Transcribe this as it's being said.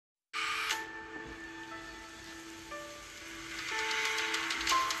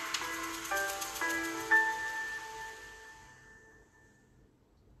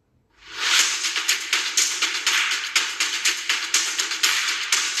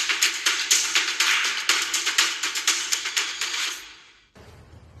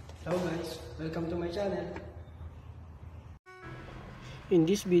Welcome to my channel. In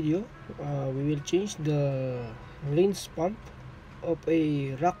this video, we will change the rinse pump of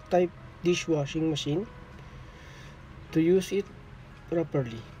a rack type dishwashing machine to use it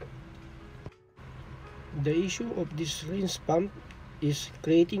properly. The issue of this rinse pump is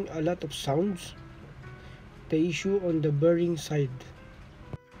creating a lot of sounds. The issue on the bearing side.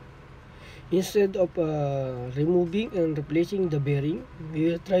 Instead of removing and replacing the bearing, we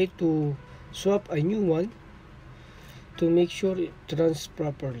will try to swap a new one to make sure it runs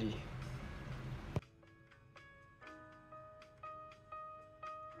properly.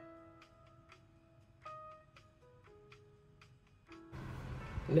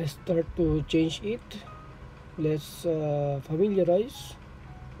 Let's start to change it. Let's familiarize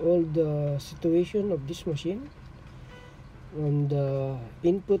all the situation of this machine. On the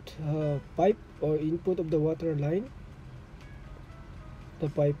input pipe or input of the water line, the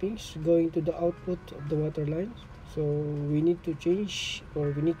pipings going to the output of the water line. So we need to change,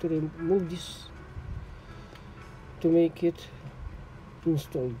 or we need to remove this to make it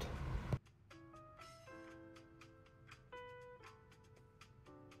installed.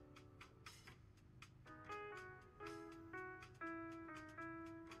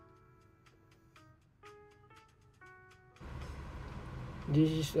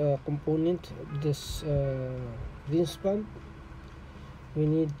 This is a component of this rinse pump. We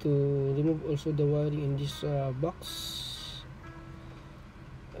need to remove also the wiring in this box.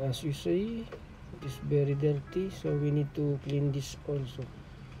 As you see, it is very dirty, so we need to clean this also.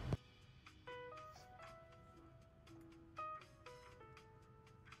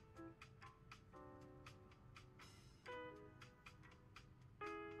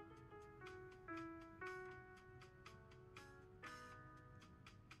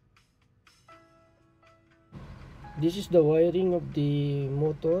 This is the wiring of the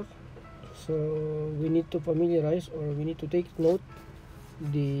motor, so we need to familiarize, or we need to take note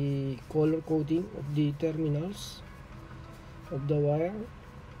the color coding of the terminals of the wire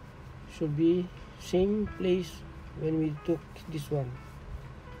should be same place when we took this one.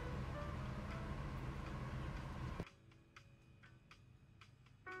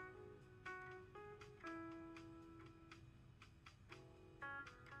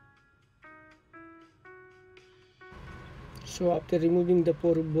 So after removing the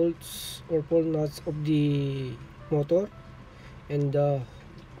 4 bolts or 4 nuts of the motor and the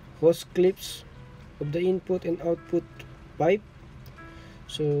hose clips of the input and output pipe,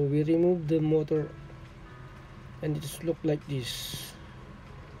 so we remove the motor and it just look like this.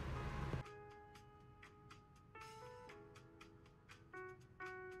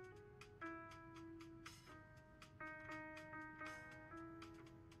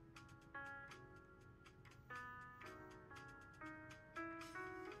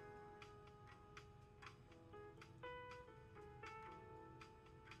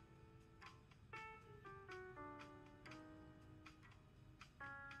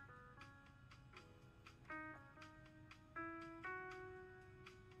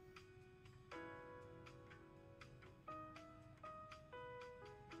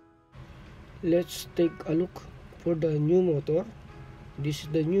 Let's take a look for the new motor. This is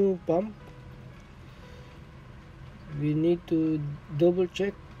the new pump. We need to double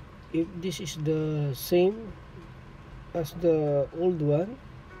check if this is the same as the old one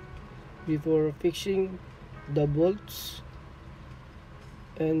before fixing the bolts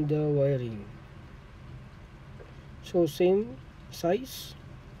and the wiring. So same size,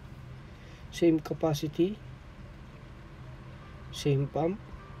 same capacity, same pump,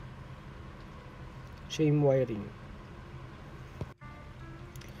 same wiring.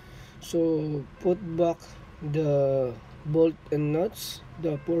 So put back the bolt and nuts,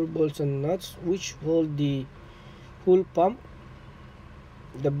 the 4 bolts and nuts which hold the whole pump,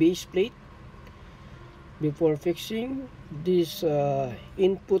 the base plate, before fixing this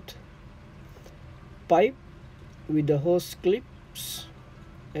input pipe with the hose clips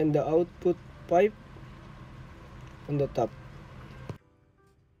and the output pipe on the top.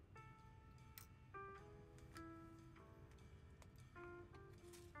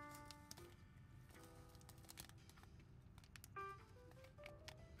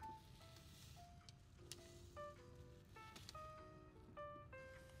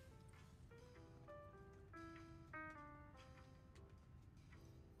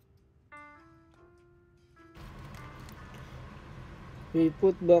 We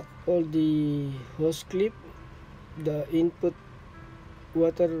put back all the hose clip, the input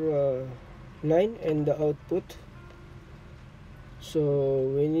water line and the output.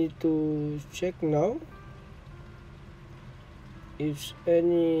 So we need to check now if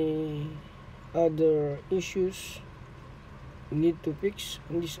any other issues need to fix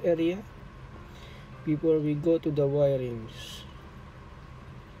in this area before we go to the wirings.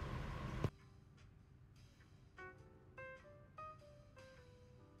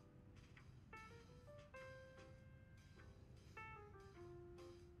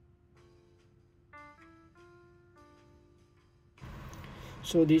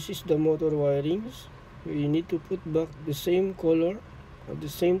 So this is the motor wirings. We need to put back the same color of the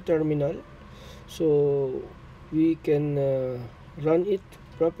same terminal so we can run it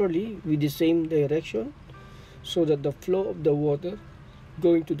properly with the same direction so that the flow of the water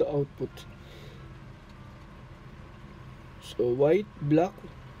going to the output. So white, black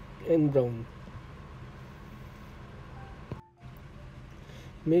and brown.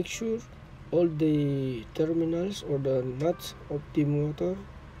 Make sure all the terminals or the nuts of the motor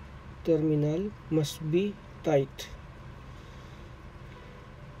terminal must be tight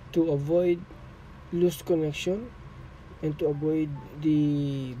to avoid loose connection and to avoid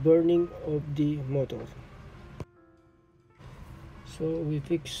the burning of the motor. So we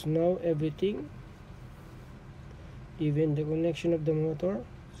fix now everything, even the connection of the motor.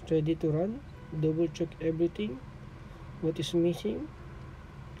 It's ready to run. Double check everything what is missing,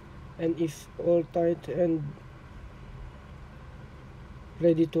 and if all tight and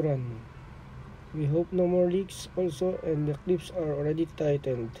ready to run. We hope no more leaks also, and the clips are already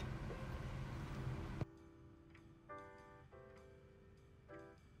tightened.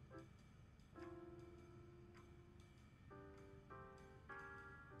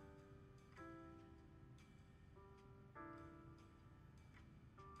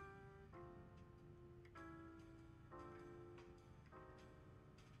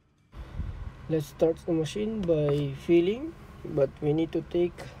 Let's start the machine by filling, but we need to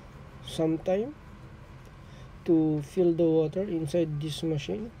take some time to fill the water inside this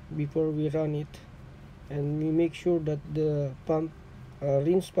machine before we run it, and we make sure that the pump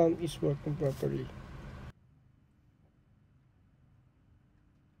rinse pump is working properly.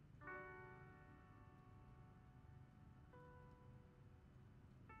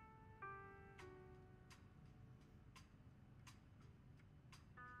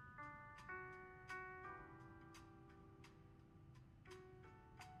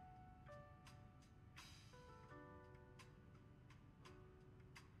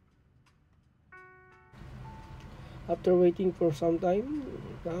 After waiting for some time,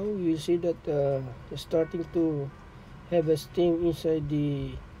 now you see that it's starting to have a steam inside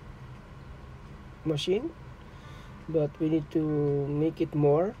the machine, but we need to make it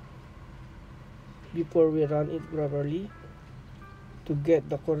more before we run it properly to get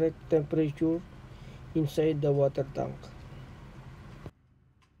the correct temperature inside the water tank.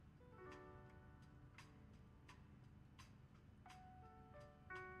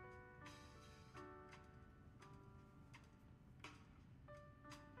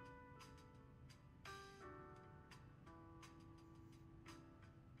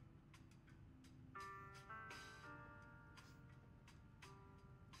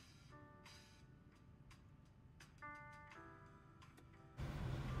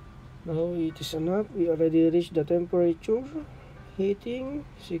 Now it is enough. We already reached the temperature heating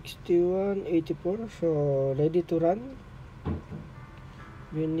 6184, so ready to run.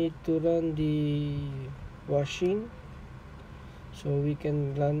 We need to run the washing so we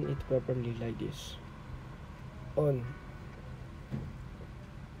can run it properly like this. On.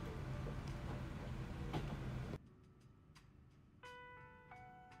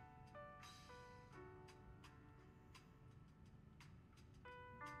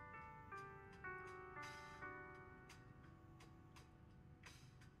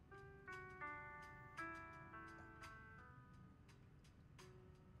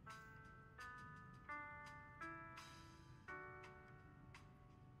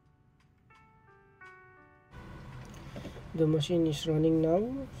 The machine is running now,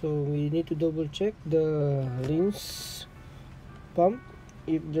 so we need to double check the rinse pump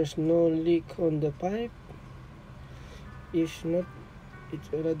if there's no leak on the pipe. If not, it's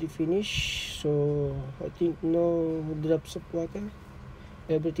already finished, so I think no drops of water.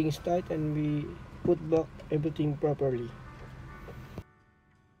 Everything is tight and we put back everything properly.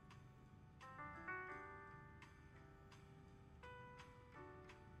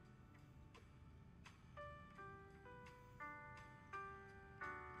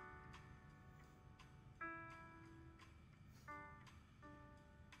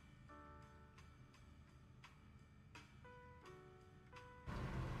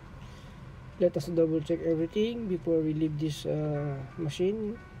 Let us double check everything before we leave this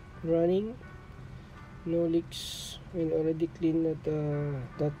machine running. No leaks, and already clean at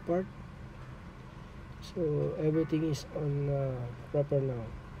that part. So everything is on proper now.